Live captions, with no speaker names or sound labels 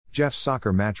Jeff's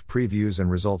Soccer Match Previews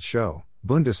and Results Show,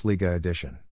 Bundesliga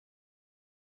Edition.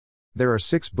 There are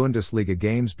 6 Bundesliga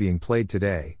games being played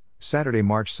today, Saturday,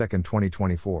 March 2,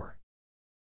 2024.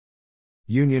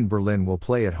 Union Berlin will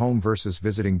play at home versus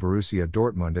visiting Borussia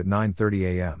Dortmund at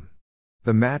 9:30 a.m.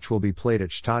 The match will be played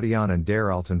at Stadion an der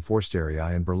Alten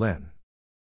Forsterie in Berlin.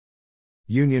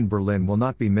 Union Berlin will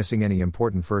not be missing any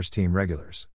important first-team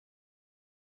regulars.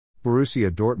 Borussia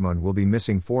Dortmund will be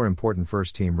missing 4 important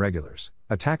first-team regulars.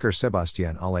 Attacker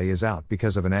Sebastian Haller is out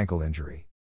because of an ankle injury.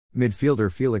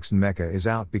 Midfielder Felix Nmecha is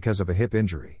out because of a hip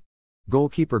injury.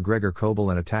 Goalkeeper Gregor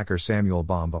Kobel and attacker Samuel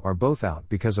Bamba are both out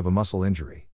because of a muscle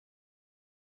injury.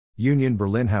 Union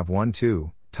Berlin have won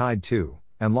 2, tied 2,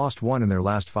 and lost 1 in their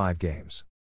last 5 games.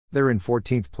 They're in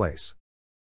 14th place.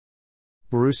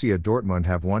 Borussia Dortmund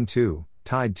have won 2,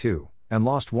 tied 2, and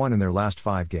lost 1 in their last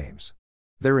 5 games.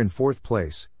 They're in 4th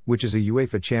place, which is a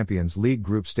UEFA Champions League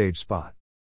group stage spot.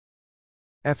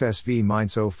 FSV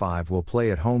Mainz 05 will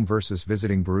play at home versus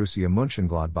visiting Borussia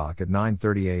Mönchengladbach at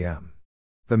 9:30 a.m.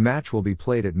 The match will be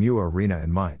played at Mew Arena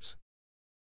in Mainz.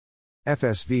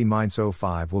 FSV Mainz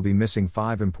 05 will be missing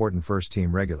 5 important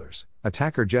first-team regulars.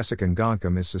 Attacker Jessica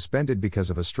Gonkum is suspended because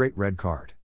of a straight red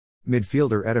card.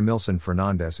 Midfielder Edmilson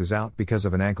Fernandes is out because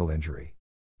of an ankle injury.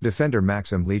 Defender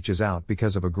Maxim Leach is out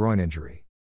because of a groin injury.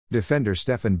 Defender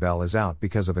Stefan Bell is out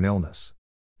because of an illness.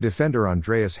 Defender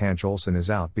Andreas Hansch-Olsen is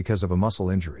out because of a muscle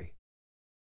injury.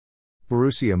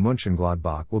 Borussia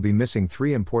Mönchengladbach will be missing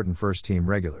 3 important first-team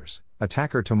regulars.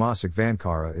 Attacker Tomášek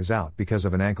Vankara is out because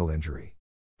of an ankle injury.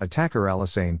 Attacker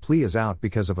Alassane Pli is out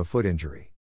because of a foot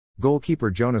injury. Goalkeeper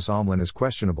Jonas Omlin is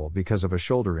questionable because of a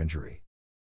shoulder injury.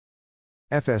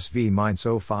 FSV Mainz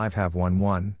 05 have won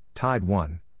 1, tied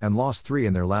 1, and lost 3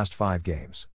 in their last 5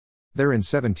 games. They're in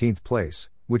 17th place,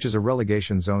 which is a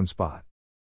relegation zone spot.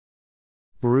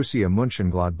 Borussia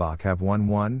Mönchengladbach have won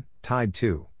 1, tied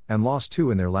 2, and lost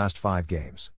 2 in their last 5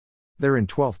 games. They're in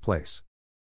 12th place.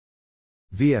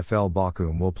 VfL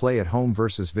Bochum will play at home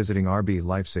versus visiting RB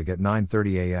Leipzig at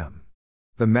 9:30 a.m.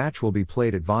 The match will be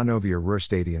played at Vonovia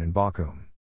Ruhrstadion in Bochum.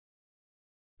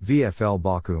 VfL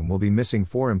Bochum will be missing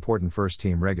 4 important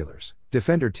first-team regulars.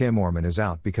 Defender Tim Orman is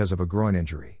out because of a groin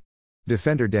injury.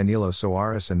 Defender Danilo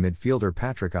Soares and midfielder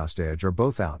Patrick Osteage are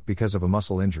both out because of a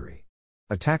muscle injury.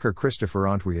 Attacker Christopher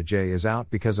Antwiajay is out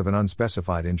because of an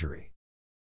unspecified injury.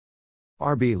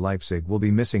 RB Leipzig will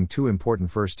be missing 2 important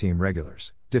first-team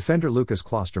regulars. Defender Lucas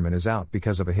Klosterman is out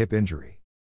because of a hip injury.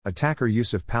 Attacker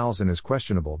Yusuf Palzin is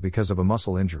questionable because of a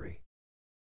muscle injury.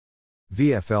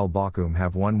 VfL Bochum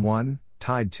have won 1,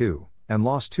 tied 2, and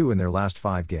lost 2 in their last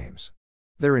 5 games.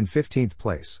 They're in 15th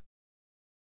place.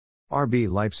 RB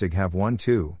Leipzig have won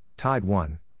 2, tied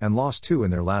 1, and lost 2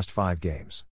 in their last 5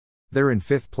 games. They're in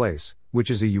 5th place,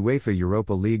 which is a UEFA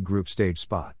Europa League group stage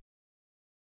spot.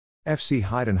 FC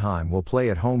Heidenheim will play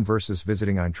at home versus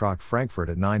visiting Eintracht Frankfurt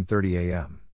at 9:30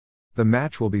 a.m. The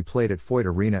match will be played at Voigt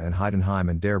Arena in Heidenheim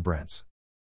and der Brents.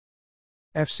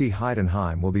 FC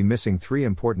Heidenheim will be missing 3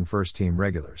 important first-team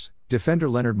regulars. Defender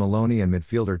Leonard Maloney and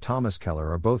midfielder Thomas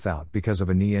Keller are both out because of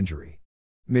a knee injury.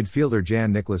 Midfielder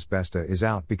Jan-Niklas Besta is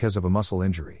out because of a muscle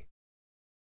injury.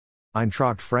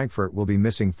 Eintracht Frankfurt will be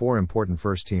missing 4 important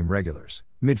first-team regulars.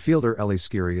 Midfielder Eli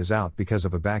Skiri is out because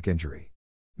of a back injury.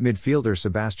 Midfielder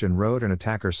Sebastian Rode and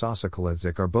attacker Sasa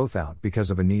Kalidzik are both out because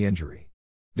of a knee injury.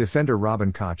 Defender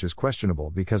Robin Koch is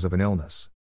questionable because of an illness.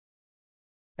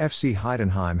 FC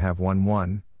Heidenheim have won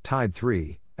 1, tied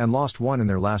 3, and lost 1 in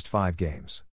their last 5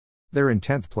 games. They're in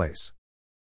 10th place.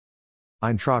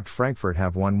 Eintracht Frankfurt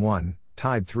have won 1,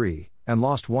 tied 3, and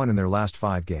lost 1 in their last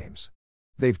 5 games.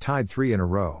 They've tied 3 in a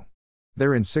row.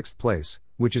 They're in 6th place,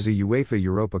 which is a UEFA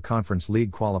Europa Conference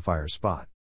League qualifier spot.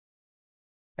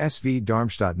 SV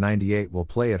Darmstadt 98 will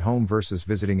play at home versus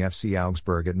visiting FC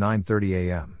Augsburg at 9:30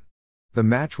 a.m. The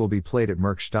match will be played at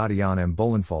Merckstadion am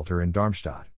Bullenfalter in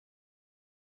Darmstadt.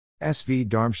 SV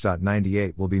Darmstadt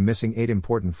 98 will be missing 8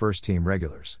 important first-team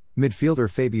regulars. Midfielder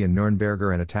Fabian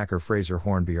Nürnberger and attacker Fraser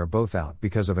Hornby are both out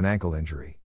because of an ankle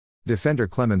injury. Defender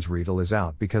Clemens Riedel is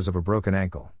out because of a broken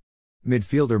ankle.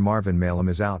 Midfielder Marvin Malem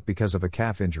is out because of a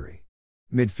calf injury.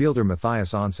 Midfielder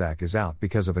Matthias Onsak is out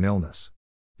because of an illness.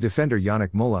 Defender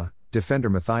Yannick Mulla, defender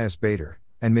Matthias Bader,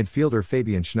 and midfielder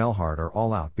Fabian Schnellhardt are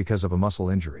all out because of a muscle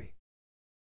injury.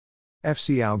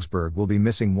 FC Augsburg will be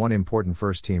missing 1 important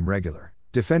first-team regular.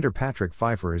 Defender Patrick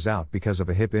Pfeiffer is out because of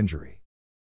a hip injury.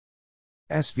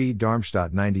 SV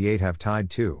Darmstadt 98 have tied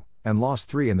 2, and lost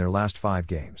 3 in their last 5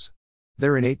 games.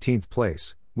 They're in 18th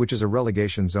place, which is a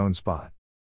relegation zone spot.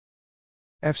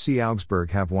 FC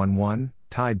Augsburg have won 1,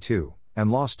 tied 2,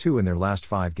 and lost 2 in their last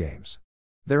 5 games.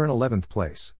 They're in 11th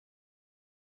place.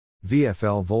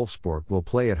 VfL Wolfsburg will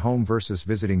play at home versus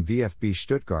visiting VfB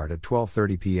Stuttgart at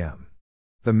 12:30 p.m.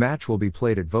 The match will be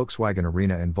played at Volkswagen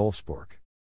Arena in Wolfsburg.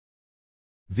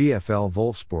 VfL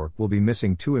Wolfsburg will be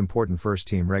missing two important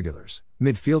first-team regulars.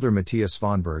 Midfielder Matthias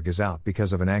Svanberg is out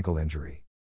because of an ankle injury.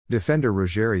 Defender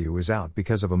Rogeriu is out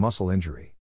because of a muscle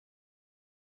injury.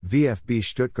 VfB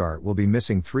Stuttgart will be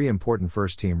missing three important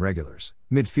first-team regulars.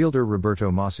 Midfielder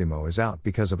Roberto Massimo is out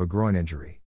because of a groin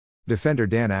injury. Defender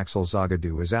Dan Axel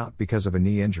Zagadou is out because of a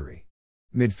knee injury.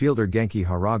 Midfielder Genki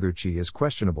Haraguchi is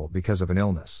questionable because of an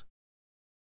illness.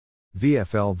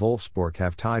 VfL Wolfsburg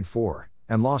have tied 4,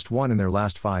 and lost 1 in their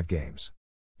last 5 games.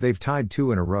 They've tied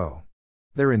 2 in a row.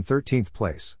 They're in 13th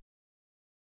place.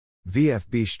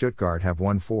 VfB Stuttgart have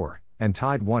won 4, and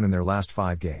tied 1 in their last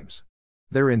 5 games.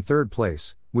 They're in 3rd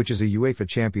place, which is a UEFA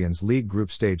Champions League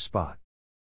group stage spot.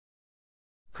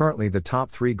 Currently the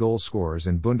top 3 goal scorers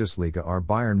in Bundesliga are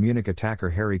Bayern Munich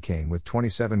attacker Harry Kane with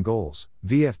 27 goals,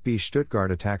 VfB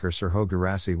Stuttgart attacker Serhou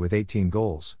Guirassy with 18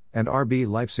 goals, and RB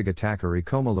Leipzig attacker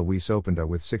Ikoma Luis Openda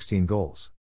with 16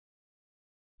 goals.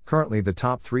 Currently the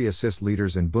top 3 assist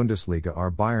leaders in Bundesliga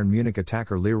are Bayern Munich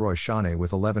attacker Leroy Sané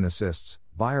with 11 assists,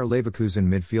 Bayer Leverkusen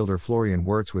midfielder Florian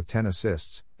Wirtz with 10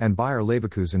 assists, and Bayer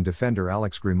Leverkusen defender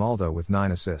Alex Grimaldo with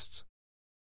 9 assists.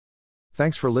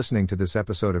 Thanks for listening to this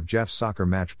episode of Jeff's Soccer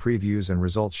Match Previews and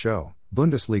Results Show,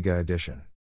 Bundesliga edition.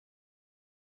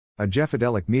 A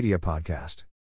Jeffadelic Media Podcast.